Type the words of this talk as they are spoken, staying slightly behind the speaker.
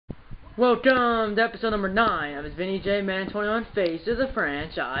Welcome to episode number 9 of his Vinny J Madden 21 Face of the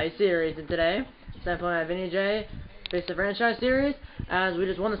Franchise series. And today, I'm playing at Vinny J Face of the Franchise series as we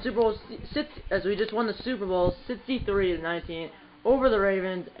just won the Super Bowl 63-19 over the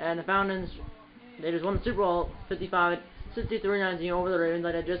Ravens, and the Falcons. They just won the Super Bowl 63-19 over the Ravens,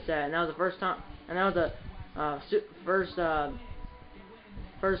 like I just said. And that was the first time. And that was the first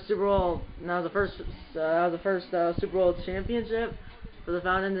Super Bowl. That was the first Super Bowl championship for the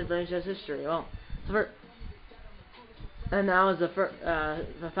Falcons in franchise history. Well, and that was the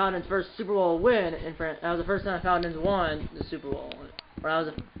Falcons' first Super Bowl win. That was the first time the Falcons won the Super Bowl. Or that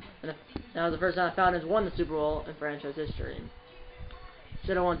was the first time the Falcons won the Super Bowl in franchise history.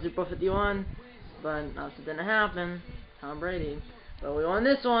 Should have won Super Bowl 51, but obviously it didn't happen. Tom Brady. But we won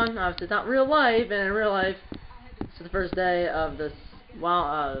this one. Obviously it's not real life, and in real life, it's the first day of the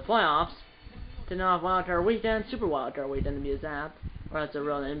playoffs. To know off Wild Card Weekend, Super Wild Card Weekend to be exact. Or that's a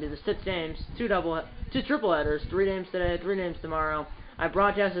real name. It'd be the 6 games, 2 triple headers, 3 games today, 3 games tomorrow. I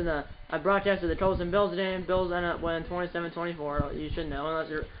broadcasted the Colts and Bills game. Bills ended up winning 27-24. You should know, unless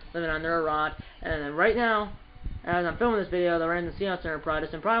you're living under a rock. And then right now, as I'm filming this video, the Rams and Seahawks are in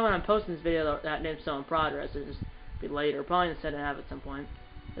progress. And probably when I'm posting this video, that game's still in progress. It'll just be later, probably in the second half at some point.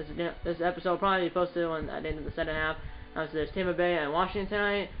 This episode will probably be posted when at the end of the second half. Obviously, there's Tampa Bay and Washington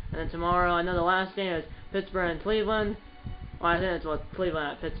tonight, and then tomorrow, I know the last game is Pittsburgh and Cleveland. Well, I think it's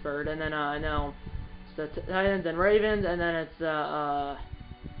Cleveland at Pittsburgh, and then I know it's the Titans and Ravens, and then it's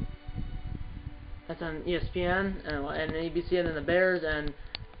that's on ESPN and ABC, and then the Bears and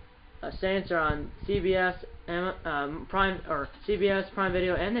Saints are on CBS Prime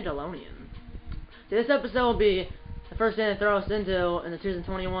Video and Nickelodeon. So this episode will be the first thing to throw us into in the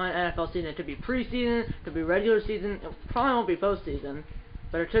 2021 NFL season. It could be preseason, it could be regular season. It probably won't be postseason,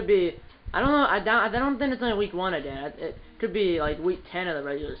 but it could be. I don't know. I don't think it's only week 1 again. It could be like week 10 of the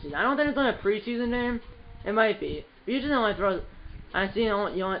regular season. I don't think it's only a preseason game. It might be. But usually they only throw. I've seen they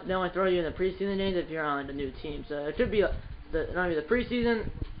only throw you in the preseason games if you're on like, a new team. So it could be either the preseason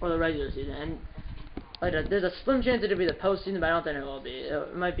or the regular season. And like there's a slim chance it could be the postseason, but I don't think it will be.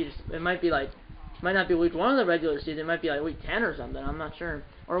 It might not be week 1 of the regular season. It might be like week 10 or something. I'm not sure.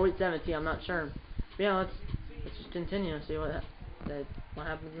 Or week 17. I'm not sure. But yeah, let's just continue and see what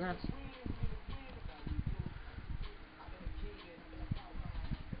happens next.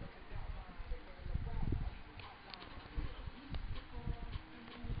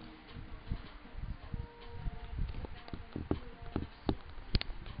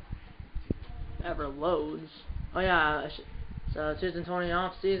 Ever loads. Oh yeah, so 2020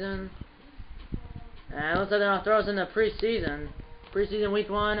 off season, and looks like they're gonna throw us in the preseason. Preseason week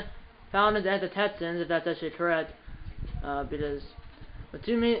 1, Falcons at the Texans, if that's actually correct, because with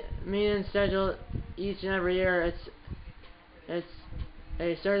 2 meetings scheduled each and every year, it's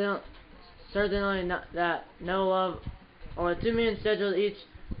a certainly not that no love, or with 2 meetings scheduled each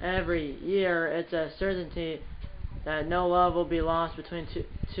and every year, it's a certainty that no love will be lost between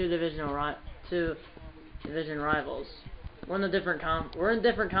two division rivals. We're in different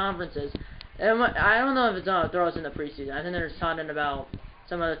conferences. I don't know if it's gonna throw us in the preseason. I think they're just talking about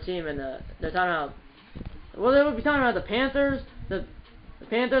some other team they're talking about. Well, they would be talking about the Panthers, the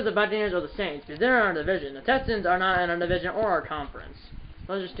Buccaneers, or the Saints, because they're in our division. The Texans are not in our division or our conference.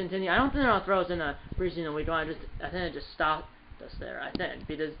 Let's just continue. I don't think they're gonna throw us in the preseason week 1. I think they just stopped us there. I think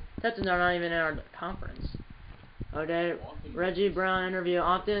because Texans are not even in our conference. Okay, Reggie Brown interview.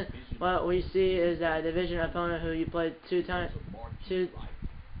 Often, what we see is that a division opponent who you played two times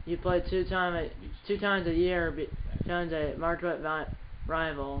a year becomes a marquee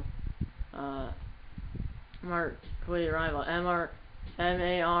rival. Marquee.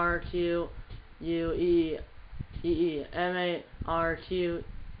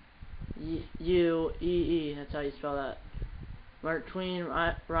 That's how you spell that. Marquee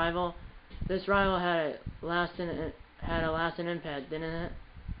rival. This rival had a lasting impact, didn't it?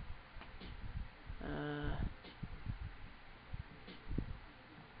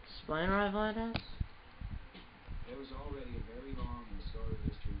 Explain rival, I guess? There was already a very long and storied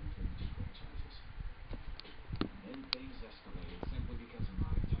history between the 2 franchises. Then things escalated simply because of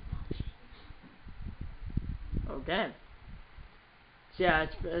modern technology. Okay. So yeah,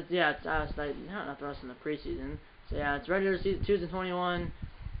 it's like not for us in the preseason. So yeah, it's regular season 2021.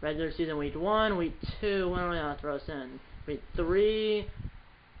 Regular season week 1, week 2, when are we gonna throw us in? Week 3,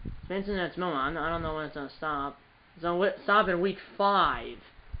 Spencer at moment. I don't know when it's gonna stop. It's gonna stop in week 5.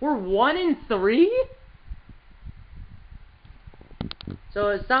 We're 1-3? So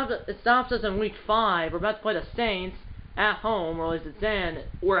it stops us in week 5. We're about to play the Saints at home, or at least it's in.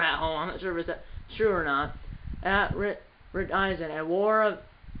 We're at home. I'm not sure if it's true or not. At Rick Eisen, a war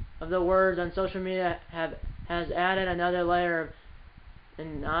of of the words on social media has added another layer of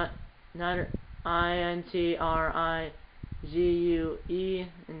and not INTRIGUE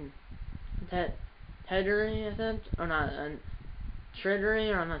and Teddery, I think, or not,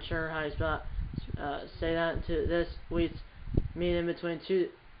 Triggery, or I'm not sure how you say that, to this week's meeting between two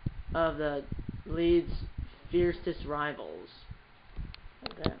of the league's fiercest rivals.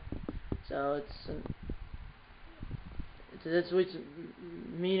 Okay, so it's this week's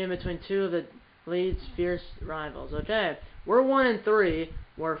meeting between two of the league's fierce rivals. Okay, we're 1-3.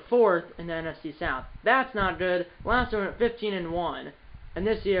 We're 4th in the NFC South. That's not good. Last year we went 15-1, and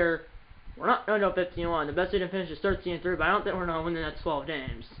this year we're not going to go 15-1. The best we can finish is 13-3, but I don't think we're going to win the next 12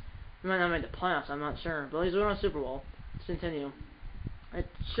 games. We might not make the playoffs. I'm not sure, but at least we're going to Super Bowl. Let's continue. It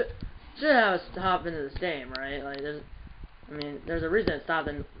should have us hop into this game, right? Like, there's a reason it stopped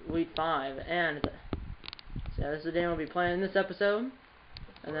in week 5, and so this is the game we'll be playing in this episode,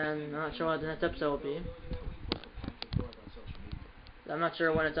 and then I'm not sure what the next episode will be. I'm not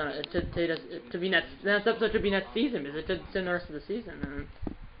sure when it's on. It should take us. It could be next. The next episode could be next season, because it could extend the rest of the season, and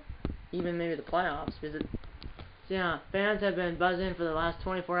even maybe the playoffs. Because so yeah, fans have been buzzing for the last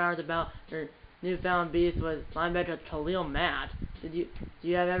 24 hours about their newfound beef with linebacker Khalil Mack. Do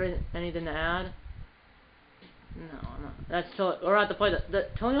you have anything to add? No, I'm not. That's we're about to play the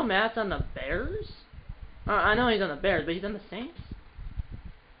Khalil Mack's on the Bears. I know he's on the Bears, but he's on the Saints.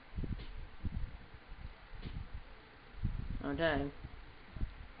 Okay.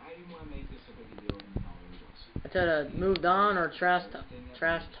 I could have moved on or trash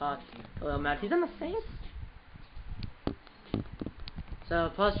talked Khalil Mack. He's on the Saints.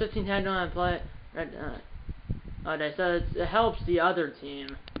 So plus 15 tag on and play. Okay, so it helps the other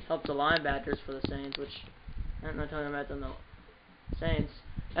team. Helps the linebackers for the Saints, which I'm not talking about the Saints.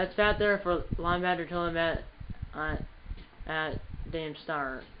 That's fat there for linebacker Khalil Mack at game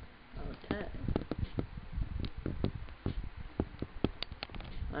start. Okay.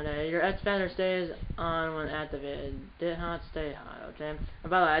 Okay, your X banner stays on when activated. Did not stay hot, okay? And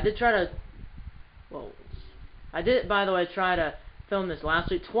by the way, I did, by the way, try to film this last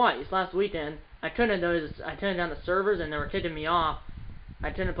week twice. Last weekend, I couldn't do this. I turned down the servers, and they were kicking me off. I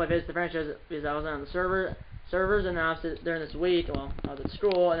couldn't play Visit the Franchise because I wasn't on the servers, and then I was during this week, well, I was at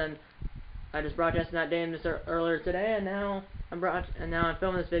school, and then I just broadcasted that game earlier today, and now I'm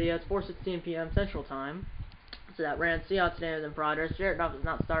filming this video. It's 4:16 p.m. Central Time. So that Rams Seahawks game is in progress. Jared Goff is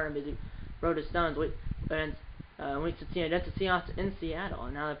not starting because he rode his stones week 16 against the Seahawks in Seattle,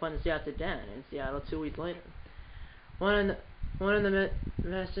 and now they're playing the Seahawks again in Seattle 2 weeks later. One in the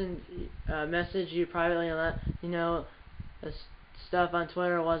message you privately let you know the stuff on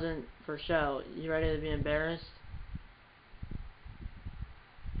Twitter wasn't for show. You ready to be embarrassed?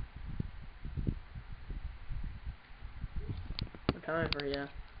 We're coming for you.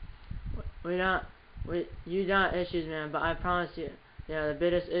 You got issues, man, but I promise you, the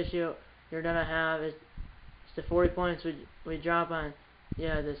biggest issue you're gonna have is the 40 points we drop on,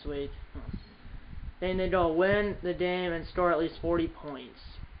 this week. They need to win the game and score at least 40 points.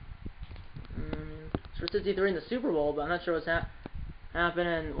 So we're 63 in the Super Bowl, but I'm not sure what's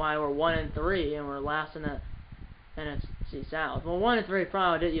happening. Why we're 1-3 and we're last in the NFC South. Well, 1-3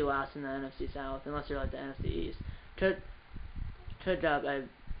 probably did you last in the NFC South, unless you're like the NFC East. Could a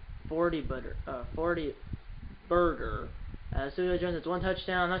 40 burger. Julio Jones has 1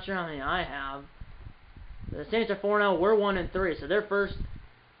 touchdown. I'm not sure how many I have. The Saints are 4-0. We're 1-3. So they're first.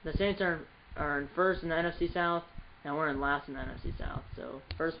 The Saints are in first in the NFC South, and we're in last in the NFC South. So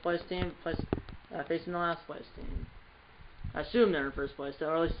first place team facing the last place team. I assume they're in first place,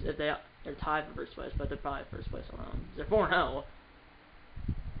 or at least if they're tied for first place, but they're probably first place alone. They're 4-0.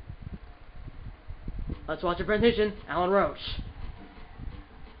 Let's watch a presentation. Alan Roach.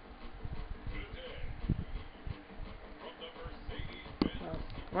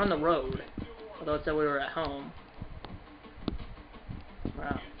 We're on the road, although it said we were at home.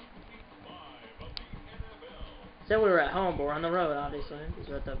 Wow. It said we were at home, but we're on the road, obviously, because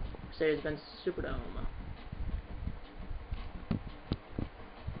we're at the Mercedes-Benz Superdome.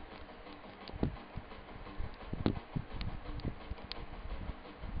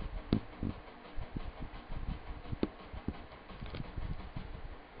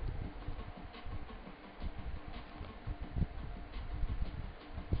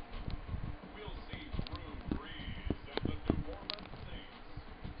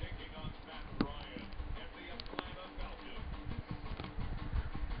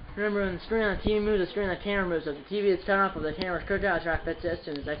 Remember, when the screen on the TV moves, the screen on the camera moves. If the TV is cut off, or the camera's cooked out, I try to fix it as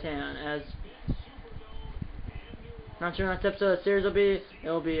soon as I can. Not sure when next episode of the series will be. It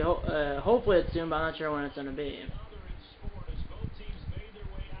will be hopefully it's soon, but I'm not sure when it's going to be.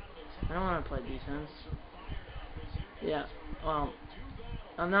 I don't want to play defense. Yeah, well,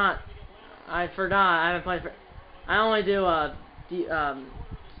 I'm not. I forgot. I haven't played. I only do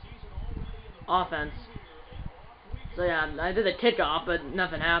offense. So yeah, I did the kickoff, but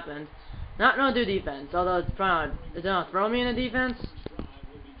nothing happened. Not no do defense. Although it's probably gonna throw me in a defense.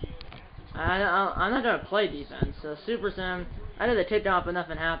 I'm not gonna play defense. So Super Sim, I did the kickoff, but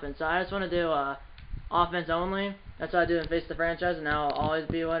nothing happened. So I just want to do offense only. That's what I do in Face the Franchise, and now it'll always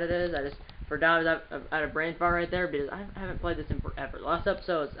be what it is. I just forgot I had a brain fart right there because I haven't played this in forever. The last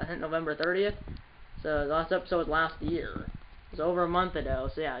episode was I think November 30th. So the last episode was last year. It was over a month ago.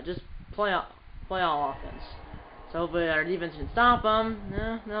 So yeah, just play all offense. So hopefully our defense can stop them.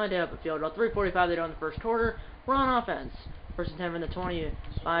 No idea up the field. Well, 3:45 they do in the first quarter. We're on offense. First and 10 from the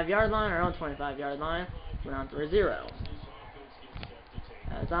 25-yard line, our own 25-yard line. We're on 3-0.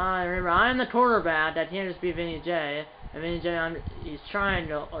 As I remember, I'm the quarterback. That can't just be Vinny J. And Vinny J, he's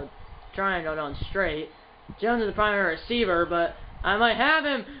triangle down straight. Jones is the primary receiver, but I might have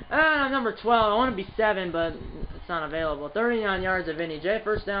him. I'm number 12. I want to be 7, but it's not available. 39 yards of Vinny J.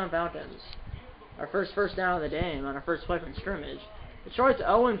 First down, Falcons. Our first down of the game on our first play from scrimmage. Detroit's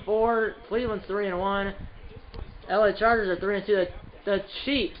 0-4. Cleveland's 3-1. LA Chargers are 3-2. The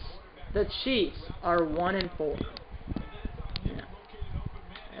Chiefs are 1-4. Yeah.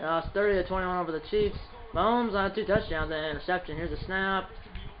 They lost 30-21 over the Chiefs. Mahomes on 2 touchdowns and an interception. Here's a snap.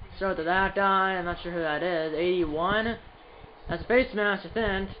 Throw it to that guy. I'm not sure who that is. 81. That's a face mask, I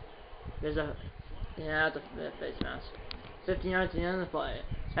think. There's a that's a face mask. 15 yards to the end of the play.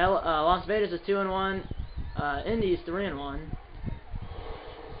 Las Vegas is 2-1. Indy's 3-1.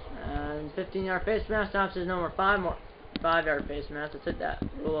 And 15-yard face mask stops is no more 5-yard face mask. Let's hit that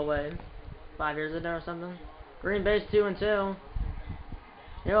rule away. 5 years ago or something. Green Bay's 2-2.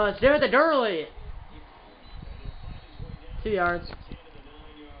 You know, let's do it to Gurley. 2 yards.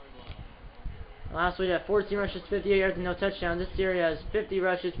 Last week had 14 rushes, 58 yards, and no touchdowns. This year he has 50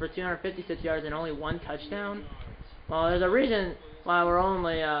 rushes for 256 yards and only 1 touchdown. Well, there's a reason why we're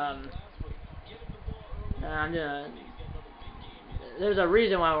only there's a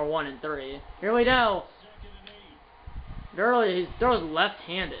reason why we're 1-3. Here we go. Gurley, he throws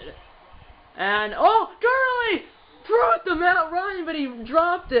left-handed, and Gurley threw it to Matt Ryan, but he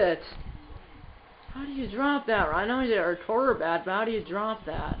dropped it. How do you drop that? I know he's a quarterback, but how do you drop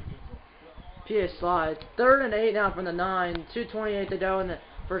that? PA slide. 3rd and 8 now from the 9. 2:28 to go in the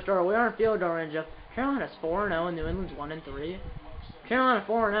first quarter. We aren't field goal range. Carolina's 4-0 and New England's 1-3. Carolina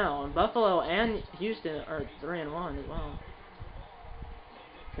 4-0 and Buffalo and Houston are 3-1 as well.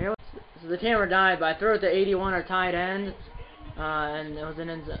 So the camera died, but I threw it to 81, our tight end, and it was an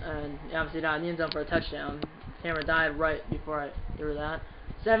obviously not in the end zone for a touchdown. The camera died right before I threw that.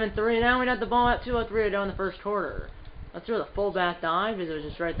 7-3. Now we got the ball at 2:03 to go in the first quarter. Let's do the fullback dive because it was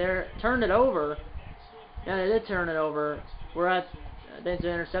just right there. Turned it over. Yeah, they did turn it over. We're at That's an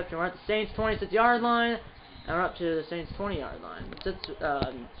interception. We're at the Saints 26-yard line, and we're up to the Saints 20-yard line. 6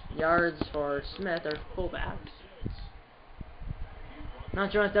 yards for Smith, our fullback.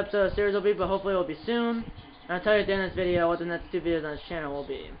 Not sure when this episode of the series will be, but hopefully it will be soon. And I'll tell you at the end of this video what the next 2 videos on this channel will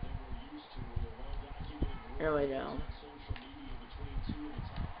be. Here we go.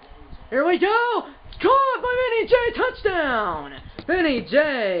 Here we go! Caught by Vinny J! Touchdown! Vinny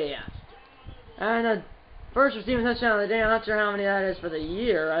J! And the first receiving touchdown of the day. I'm not sure how many that is for the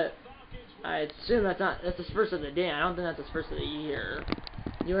year. I assume that's his first of the day. I don't think that's his first of the year.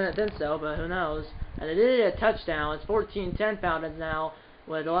 You wouldn't think so, but who knows? And it did a touchdown. It's 14-10 Falcons now,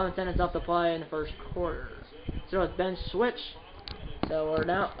 with 11 seconds off the play in the first quarter. So it's bench switch. So we're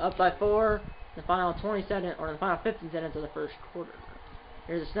now up by 4. The final 20 seconds, or the final 15 seconds of the first quarter.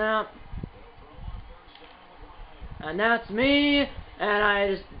 Here's a snap. And that's me. And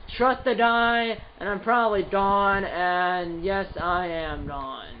I just trust the die, and I'm probably gone. And yes, I am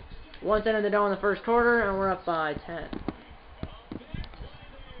gone. 1 second to go in the first quarter, and we're up by 10.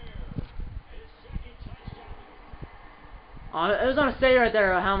 It was going to say right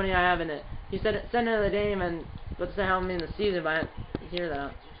there how many I have in it. He said send it in the game, and let's say how many in the season, but I didn't hear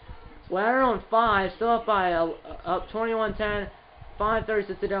that. Well, we're on 5, still up by up 21-10,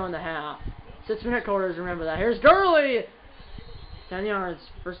 5:36 to go in the half. 6-minute quarters, remember that. Here's Gurley! 10 yards,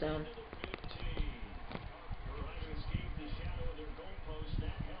 first down.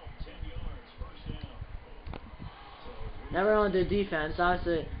 Never want to do defense.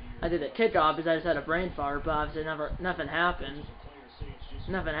 Obviously, I did the kickoff because I just had a brain fart, but obviously nothing happened.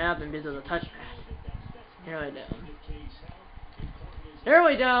 Nothing happened because of the touchpad. Here we go. Here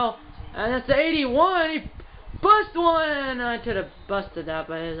we go. And that's the 81. He bust one. I could have busted that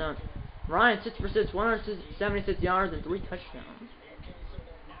by his own. Ryan 6 for 6, 176 yards and 3 touchdowns.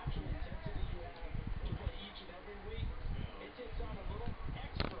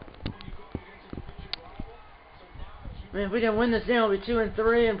 I mean, if we didn't win this game, it'll be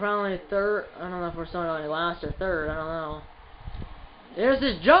 2-3 and probably third. I don't know if we're still only last or third. I don't know. There's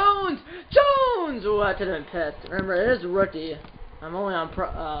this Jones! Jones! Oh, that could have been picked. Remember, it is rookie. I'm only on pro.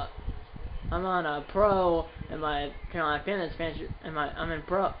 I'm on a pro in my Carolina Panthers fantasy. I'm on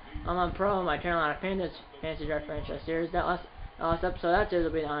pro in my Carolina Panthers fantasy draft franchise series. That last episode of that series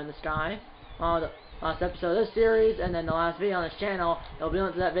will be on the sky. The last episode of this series, and then the last video on this channel. There'll be a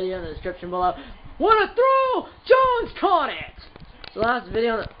link to that video in the description below. What a throw! Jones caught it! So last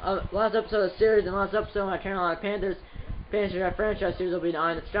video, last episode of the series, and last episode of my Carolina Panthers fantasy draft franchise series will be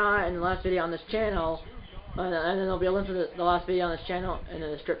on the sky, and the last video on this channel, and then there'll be a link to the last video on this channel in the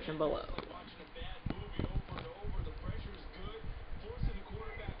description below.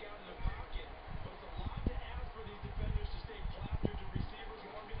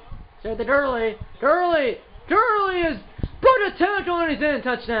 Say the Gurley is put a tackle and he's in,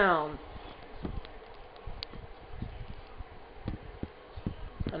 touchdown.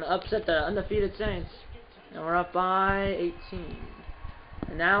 And upset the undefeated Saints. And we're up by 18.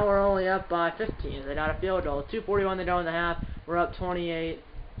 And now we're only up by 15. They got a field goal. 2:41 to go in the half. We're up 28-13.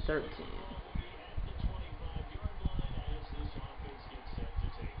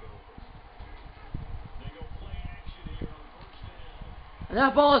 And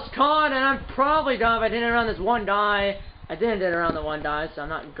that ball is caught, and I'm probably gone if I didn't around this one guy. I didn't get around the one guy, so I'm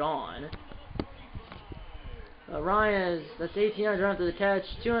not gone. Ryan that's 18 yards after the catch,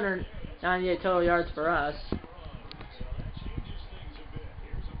 298 total yards for us.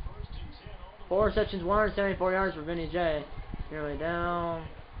 4 receptions, 174 yards for Vinny J. Here we go.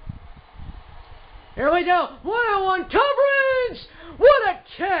 Here we go. 1-on-1 coverage. What a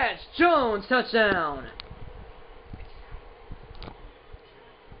catch! Jones touchdown.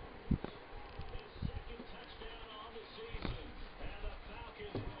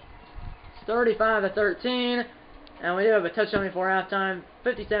 35-13, and we do have a touchdown before halftime.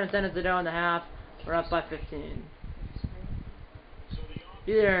 57 seconds to go in the half. We're up by 15.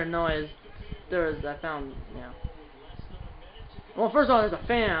 You hear a noise? I found, yeah. Well, first of all, there's a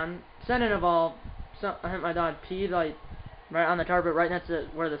fan. Second of all, I think my dog peed like right on the carpet, right next to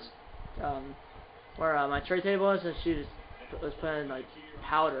where this, where my tray table is, and she just was putting like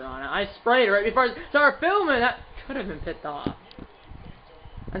powder on it. I sprayed it right before I started filming. That could have been picked off.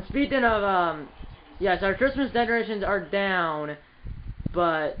 And speaking of, yes, our Christmas decorations are down,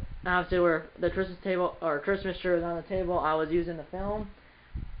 but obviously the Christmas table, or Christmas tree was on the table. I was using the film.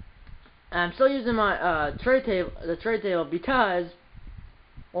 And I'm still using my tray table because,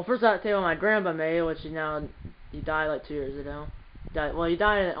 well, first that table my grandpa made, which he died like 2 years ago. He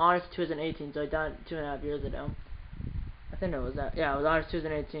died in August 2018, so he died 2.5 years ago. I think it was that. Yeah, it was August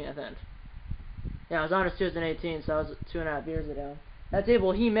 2018, I think. Yeah, it was August 2018, so that was 2.5 years ago. That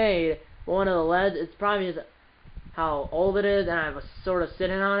table he made, one of the leads, it's probably how old it is, and I was sort of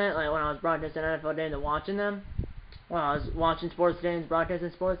sitting on it, like when I was broadcasting NFL games and watching them. When I was watching sports games,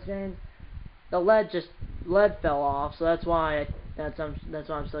 broadcasting sports games, the lead fell off, so that's why I'm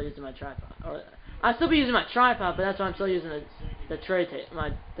still using my tripod. Or I'll still be using my tripod, but that's why I'm still using the tray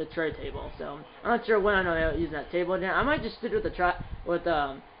table. So I'm not sure when I'm gonna use that table again. I might just stick with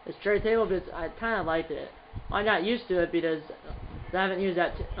this tray table because I kind of liked it. I got used to it because I haven't used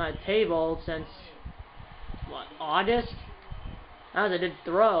that table since what, August? That was a good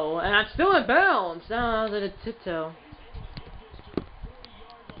throw, and I'm still in bounds. Now that was a good tiptoe.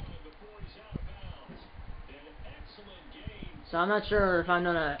 So I'm not sure if I'm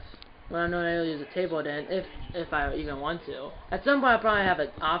gonna use a table again, if I even want to. At some point, I probably have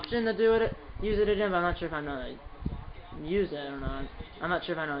an option to use it again, but I'm not sure if I'm gonna use it or not. I'm not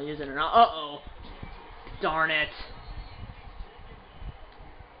sure if I'm gonna use it or not. Uh-oh, darn it!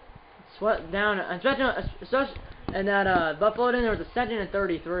 Sweat down, especially in that Buffalo game, there was a 2nd and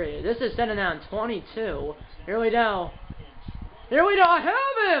 33. This is 2nd down 22. Here we go. Here we go. I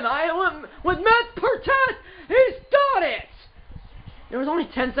have him. I went with Matt Pertet. He's got it. There was only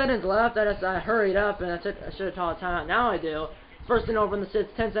 10 seconds left. I hurried up and I should have called a timeout. Now I do. First and over in the 6,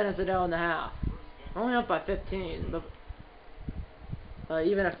 10 seconds to go in the half. Only up by 15. But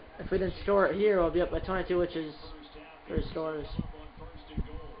even if we didn't score it here, we'll be up by 22, which is 3 scores.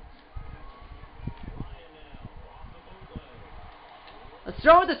 Let's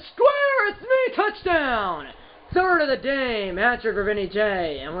throw it the square. It's me. Touchdown. Third of the game. Hat-trick for Vinny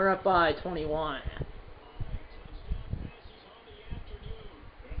J. And we're up by 21.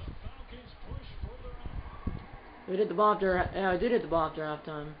 We did the ball after. Yeah, we did hit the ball after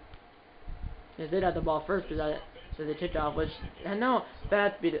halftime. They did have the ball first because they kicked off, which had no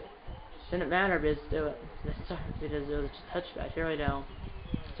bad speed. Didn't matter because it was just a touchback. Here we go.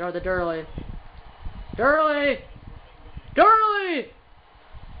 Start the Gurley. Gurley. Gurley!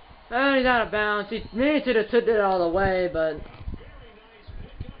 And he's out of bounds. He maybe should have took it all the way, but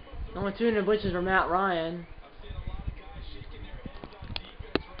only 2 incompletions for Matt Ryan.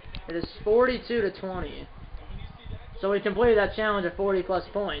 It is 42-20. So we completed that challenge of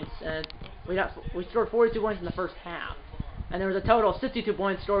 40+ points, and we scored 42 points in the first half. And there was a total of 62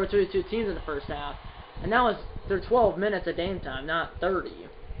 points scored between the two teams in the first half. And that was through 12 minutes of game time, not 30.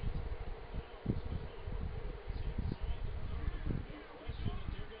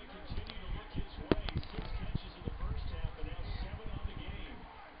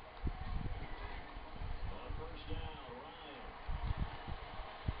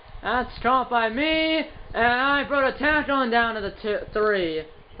 That's caught by me, and I brought a tackle on down to the 3.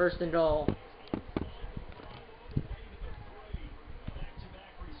 First and goal.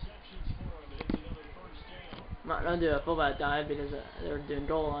 I'm not going to do a fullback dive because they're doing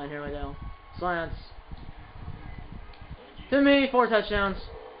goal line. Here we go. Slants. To me, 4 touchdowns.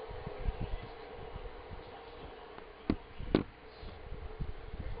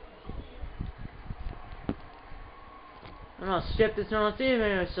 I'm going to skip this one. Let's see if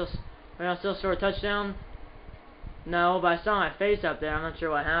maybe I'll still score a touchdown. No, but I saw my face up there. I'm not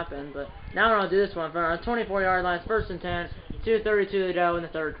sure what happened. But now we're going to do this one. For our 24-yard line, 1st and 10. 2:32 to go in the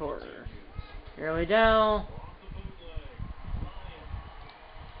 3rd quarter. Here we go.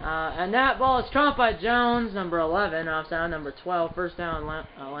 And that ball is caught by Jones, number 11, offside number 12, 1st down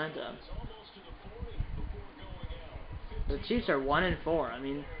Atlanta. The Chiefs are 1-4. I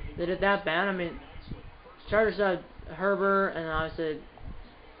mean, they did that bad. I mean, Chargers had Herbert, and obviously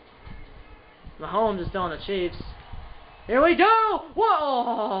Mahomes is still on the Chiefs. Here we go!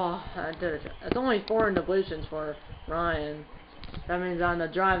 Whoa! That's only 4 incompletions for Ryan. That means on the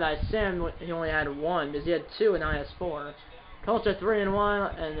drive that I simmed, he only had 1, because he had 2 and now he has 4. Colts are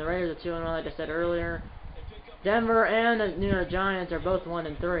 3-1, and the Raiders are 2-1, like I said earlier. Denver and the New York Giants are both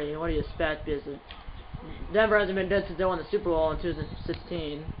 1-3. What do you expect? Because Denver hasn't been good since they won the Super Bowl in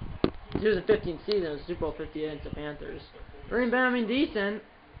 2016. 2015 season, it was Super Bowl 58 against the Panthers. Green Bay, I mean, decent.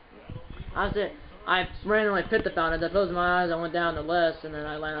 I randomly picked the Falcons. I closed my eyes, I went down the list, and then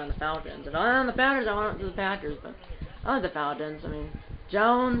I landed on the Falcons. If I landed on the Packers, I went to the Packers, but I like the Falcons. I mean,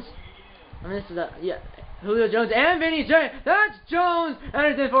 Jones. I mean, this is Julio Jones and Vinny J. That's Jones, and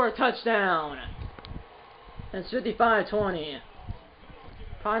it's in for a touchdown. And it's 55-20.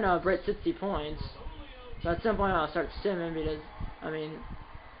 Probably not break 60 points. But at some point I'll start simming because, I mean,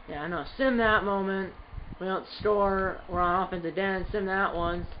 yeah, I know. Sim that moment. We don't score. We're on offensive end. Sim that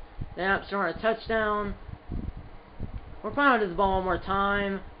once. They end up scoring a touchdown. We're probably going to do the ball one more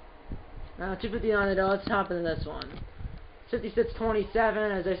time. Now 2:59 to go. Let's hop into this one.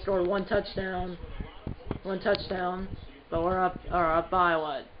 56-27 as they scored 1 touchdown. 1 touchdown. But we're up by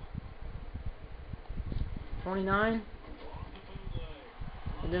what? 29?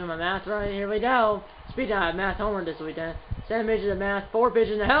 I'm doing my math right. Here we go. Speed dive, math homework this weekend. 7 pages of math, 4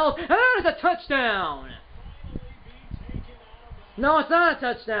 pages of health, and that is a touchdown! No, it's not a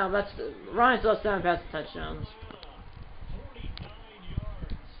touchdown. Ryan still has 7 passing touchdowns.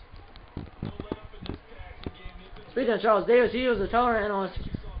 Speaking of Charles Davis, he was a color analyst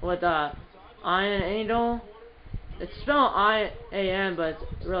with Ian Angel. It's spelled I-A-N, but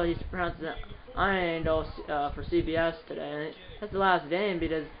it's really he's pronounced it Ian Angel for CBS today. And that's the last game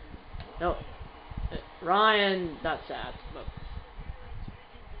because Ryan, that's sad. But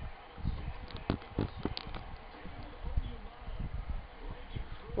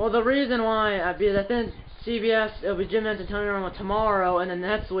well, the reason why, because I think CBS, it'll be Jim Nantz and Tony Romo tomorrow, and then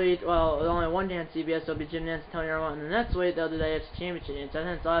next week, well, there's only one day on CBS, it'll be Jim Nantz and Tony Romo, and then next week they'll do the AFC Championship game. So I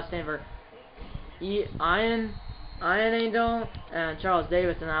think it's the last name for Ian Angel and Charles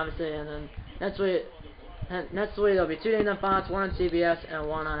Davis, and obviously, and then next week there'll be 2 games on Fox, 1 on CBS, and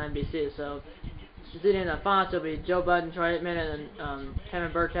 1 on NBC. So the 2 games on Fox will be Joe Budden, Troy Aikman, and then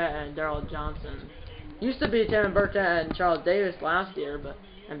Kevin Burkett and Darryl Johnson. Used to be Kevin Burkett and Charles Davis last year,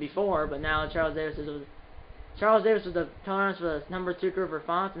 and before, but now Charles Davis was the color for the number 2 crew for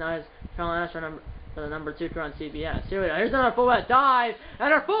Fox, and now he's color for the number 2 crew on CBS. Here we go. Here's another fullback dive,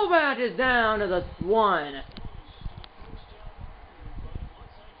 and our fullback is down to the 1.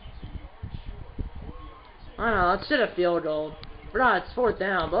 I don't know. Let's hit a field goal. It's 4th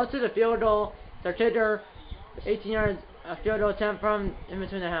down, but let's hit a field goal. It's our kicker, 18 yards, a field goal attempt from in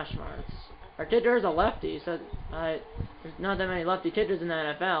between the hash marks. Our kicker is a lefty, so there's not that many lefty kickers in the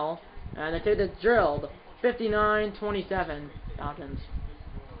NFL. And the kicker drilled. 59-27 Falcons.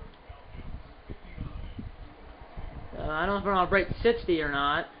 I don't know if we're going to break 60 or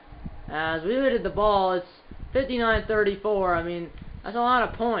not. As we hit the ball, it's 59-34. I mean, that's a lot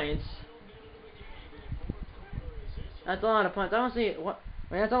of points. That's a lot of points. I don't see what.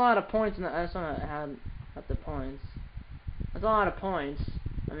 I mean, that's a lot of points. I just want to add up the points. That's a lot of points.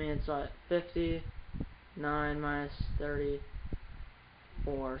 I mean, it's like 59 minus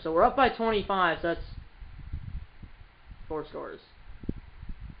 34. So we're up by 25. So that's 4 scores.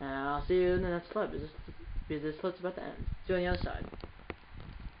 And I'll see you in the next clip. Because this clip's about to end. See you on the other side.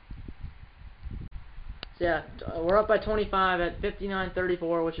 So yeah, we're up by 25 at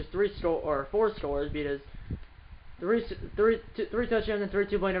 59-34, which is 4 scores because three touchdowns and 3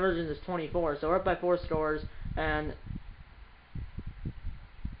 two-point conversions is 24. So we're up by 4 scores, and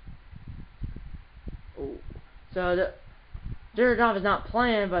so Jared Goff is not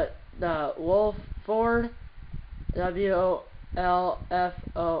playing, but the Wolford, W-O-L-F-O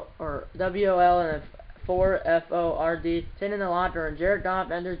or W-O-L and 4-F-O-R-D, sitting in the locker room. Jared Goff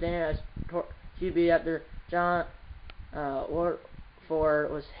enters the game as QB after John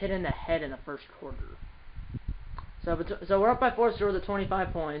Wolford was hit in the head in the first quarter. So we're up by 4 scores at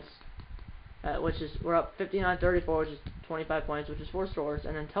 25 points, which is we're up 59-34, which is 25 points, which is 4 scores,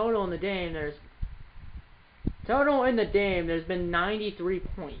 and then total in the game there's been 93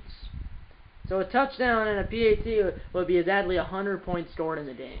 points. So a touchdown and a PAT would be exactly 100 points scored in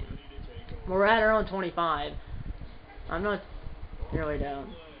the game. We're at our own 25. I'm not nearly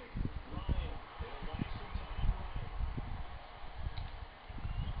down.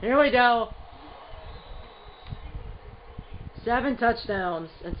 Here we go. 7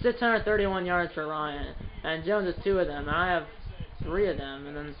 touchdowns and 631 yards for Ryan. And Jones has 2 of them. And I have 3 of them.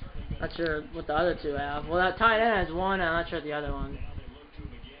 And then not sure what the other 2 have. Well, that tight end has 1. And I'm not sure the other one.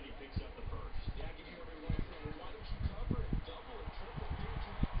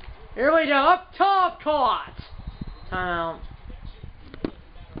 Here we go. Up top, caught. Timeout.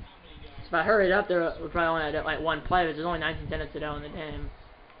 If I hurried up there, we probably only had like 1 play. But there's only 19 minutes to go in the game.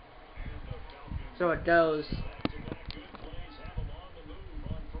 So it goes.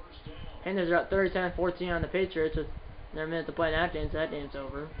 And there's about 37-14 on the Patriots with their minute to play in that game, so that game's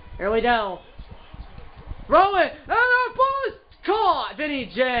over. Here we go. Throw it! And the ball is caught! Vinny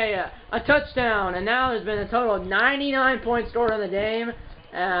J. A touchdown. And now there's been a total of 99 points scored in the game.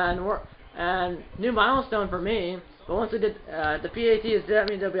 And new milestone for me. But once we did the PAT is that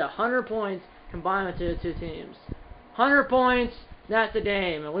means there'll be 100 points combined between the 2 teams. 100 points, that's the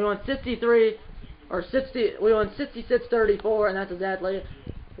game. And we won 63 or 60 we won 66-34, and that's exactly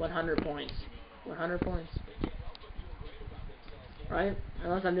 100 points. 100 points. Right?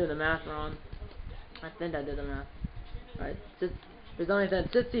 Unless I'm doing the math wrong. I think I did the math. Right. There's only then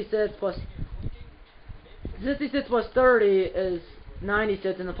 66 plus 30 is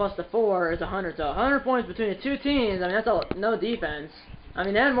 96, and the plus the 4 is 100. So 100 points between the 2 teams. I mean, that's no defense. I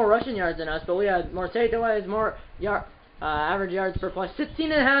mean, they had more rushing yards than us, but we had more takeaways, more average yards per play.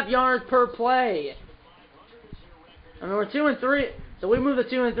 16.5 yards per play. I mean, we're 2-3. So we move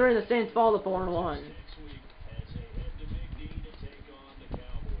to 2-3, and the Saints fall to 4-1.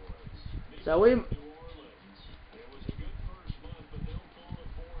 So we.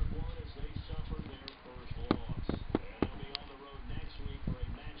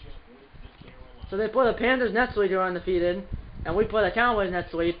 So they play the Panthers next week, who are undefeated, and we play the Cowboys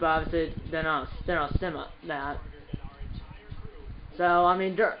next week, but obviously they're not stem up that. So I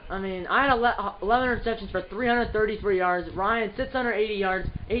mean, I had 11 receptions for 333 yards. Ryan 680 yards,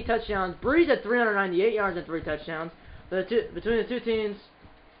 8 touchdowns. Breeze had 398 yards and 3 touchdowns. Between the 2 teams,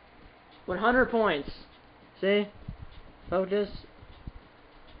 100 points. See, focus.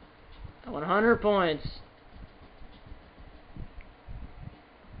 100 points.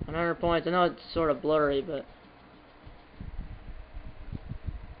 100 points. I know it's sort of blurry, but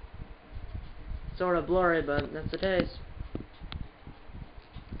that's the case.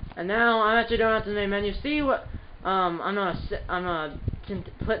 And now I'm actually going out to the main menu. See what I'm gonna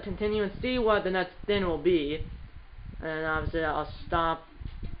continue and see what the next thing will be. And obviously I'll stop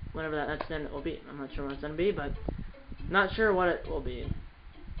whenever that next thing will be. I'm not sure what it's gonna be, but not sure what it will be.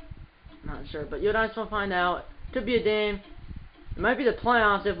 Not sure, but you guys will find out. Could be a game. It might be the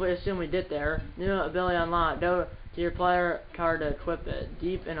playoffs if we assume we did there. New ability unlocked. Go to your player card to equip it.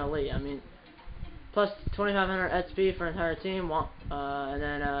 Deep and elite. I mean, plus 2,500 XP for an entire team. And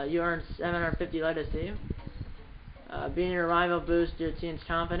then you earn 750 legacy. Being your rival boosts your team's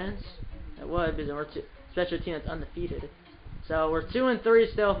confidence. It would because we're especially a team that's undefeated. So we're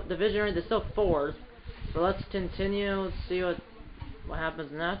 2-3 still. Division rank is still 4th. So let's continue. Let's see what happens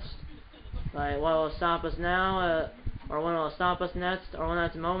next. Like what will stop us now? Or when it will stop us next, or when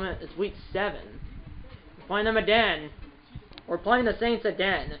that's the moment. It's week 7. We're playing them again. We're playing the Saints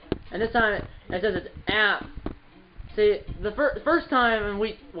again. And this time, it says it's at. See, the first time in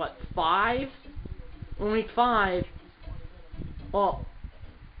week, 5? In week 5, Well,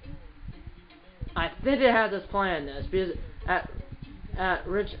 I think it has us playing this because at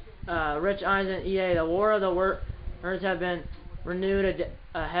Rich Eisen EA, the War of the Words have been renewed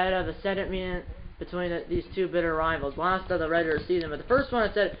ahead of the second meeting between these two bitter rivals. Last of the regular season, but the first one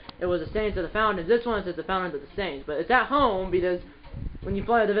it said it was the Saints of the Fountains. This one says the Fountains of the Saints, but it's at home because when you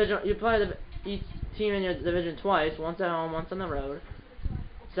play a division, you play each team in your division twice, once at home, once on the road.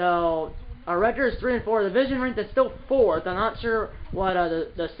 So our record is 3-4. The division ranked is still 4th. I'm not sure what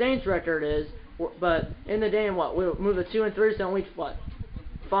the Saints record is, but in the game, what we moved to 2 and 3. So in week 6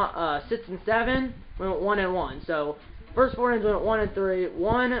 and 7, we went 1 and 1. So first 4 games we went 1 and 3.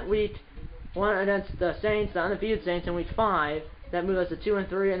 One against the Saints, the undefeated Saints, in week 5. That moved us to 2 and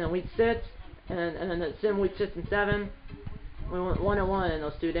 3, and then week 6, and then the same week 6 and 7, we went 1 and 1 in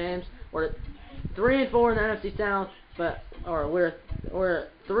those 2 games. We're 3 and 4 in the NFC South, we're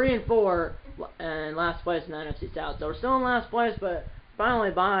 3 and 4 in last place in the NFC South. So we're still in last place, but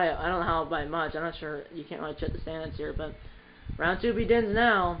finally by, I don't know how by much. I'm not sure. You can't really check the standings here, but round 2 begins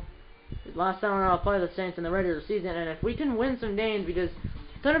now. Last time we were going to play the Saints in the regular season, and if we can win some games, because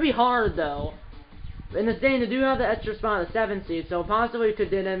it's going to be hard though. In this game, they do have the extra spot of the 7th seed, so possibly we could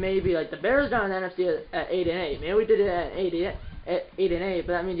do that. Maybe like the Bears got in the NFC at 8 and 8. Maybe we did it at 8 and 8,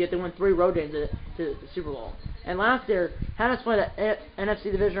 but that means you have to win 3 road games to the Super Bowl. And last year had us play the NFC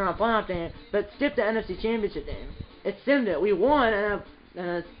Division Round playoff game, but skipped the NFC Championship game. It simmed it. We won, and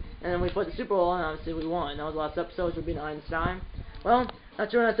then we played the Super Bowl, and obviously we won. That was the last episode, which would be 9 this time. Well,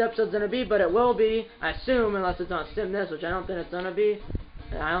 not sure when this episode's gonna be, but it will be, I assume, unless it's on sim this, which I don't think it's gonna be.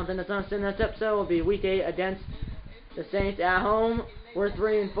 I don't think it's on sim this episode. Will be week 8 against the Saints at home. We're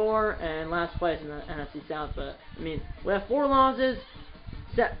 3 and 4 and last place in the NFC South. But I mean, we have 4 losses.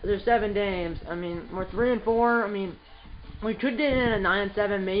 There's 7 games. I mean, we're 3 and 4. I mean, we could get in at 9 and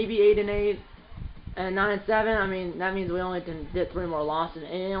 7, maybe 8 and 8, and 9 and 7. I mean, that means we only can get 3 more losses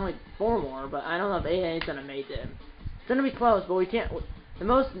and only 4 more. But I don't know if 8 and 8's gonna make it. It's gonna be close, but we can't. The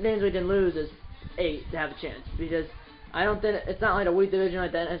most games we can lose is 8 to have a chance, because I don't think it's not like a weak division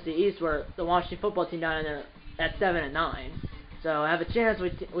like the NFC East where the Washington football team down in there at 7 and 9. So I have a chance.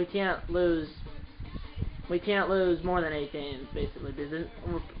 We can't lose. We can't lose more than 8 games basically, because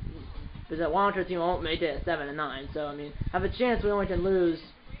that Washington team won't make it at 7 and 9. So I mean, have a chance. We only can lose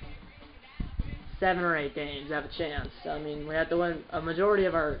 7 or 8 games. Have a chance. So I mean, we have to win a majority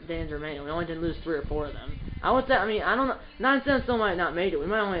of our games remaining. We only can lose 3 or 4 of them. I would say. I mean, I don't know. 9 cents still might not make it. We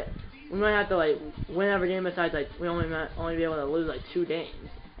might have to like win every game besides like we only be able to lose like 2 games.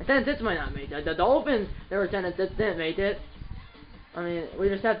 And 10 cents might not make it. The Dolphins, they were 10 cents, didn't make it. I mean, we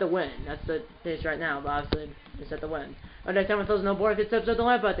just have to win. That's the case right now, but obviously we just have to win. Okay, time with those no board. If it's episode, the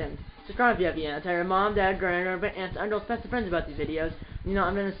like button. Subscribe if you haven't. Tell your mom, dad, grandmother, aunts, uncles, best friends about these videos. You know,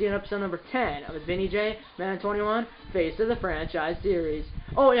 I'm going to see you in episode number 10 of Vinny J, Madden 21, Face of the Franchise series.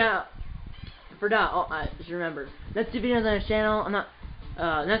 Oh yeah, I forgot. Oh, I just remembered. Next 2 videos on this channel.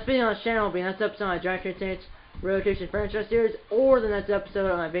 Next video on this channel will be next episode on my Draft Saints Rotation Franchise series, or the next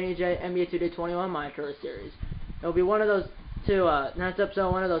episode on my Vinny J NBA 2K21 My Career series. It'll be one of those 2. Next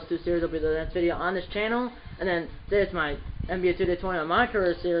episode, one of those 2 series will be the next video on this channel, and then say it's my NBA 2K21 My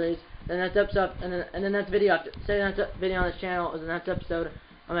Career series. The next episode, and the next video after, say the next video on this channel is the next episode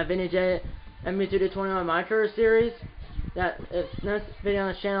on my Vinny J NBA 2K21 My Career series. That if next video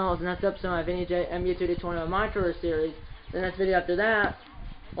on this channel is the next episode on my Vinny J NBA 2K21 My Career series. The next video after that,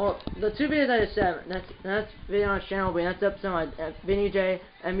 well, the 2 videos I just said, the next video on this channel will be the next episode on my Vinny J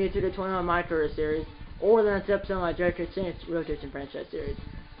NBA 2K21 My Career series, or the next episode on my Draft Saints Rotation Franchise series.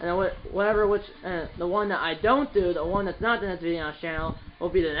 And then the one that I don't do, the one that's not the next video on this channel, will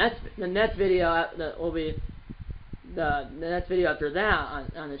be the next video that will be the next video after that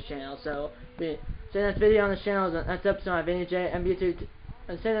on this channel. So say the next video on this channel is the next episode on Vinny J NBA 2.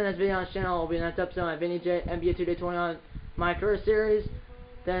 And say the next video on this channel will be the next episode on Vinny J NBA 2K21 My Career series.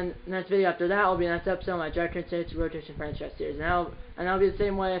 Then the next video after that will be the next episode on my Draft Saints Rotation Franchise series. And that'll be the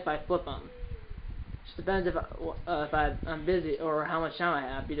same way if I flip them. Just depends if I'm busy or how much time I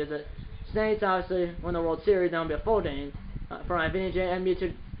have, because the Saints obviously win the World Series, that'll be a full game. For my Vinny J NBA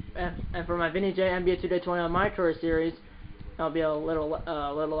 2 and for my Vinny J NBA 2K21 My Career series, that'll be a little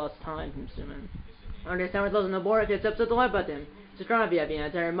less time consuming. Okay, time with those on the board. If you episode, the like button. Subscribe if you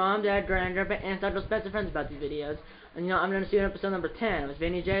haven't. Tell your mom, dad, grandpa, aunts, uncles, best friends about these videos. And you know, I'm going to see you in episode number 10 of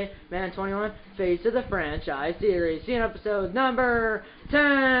Vinny J, Madden 21, Face of the Franchise series. See you in episode number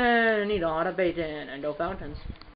 10. Need a lot of bacon and no fountains.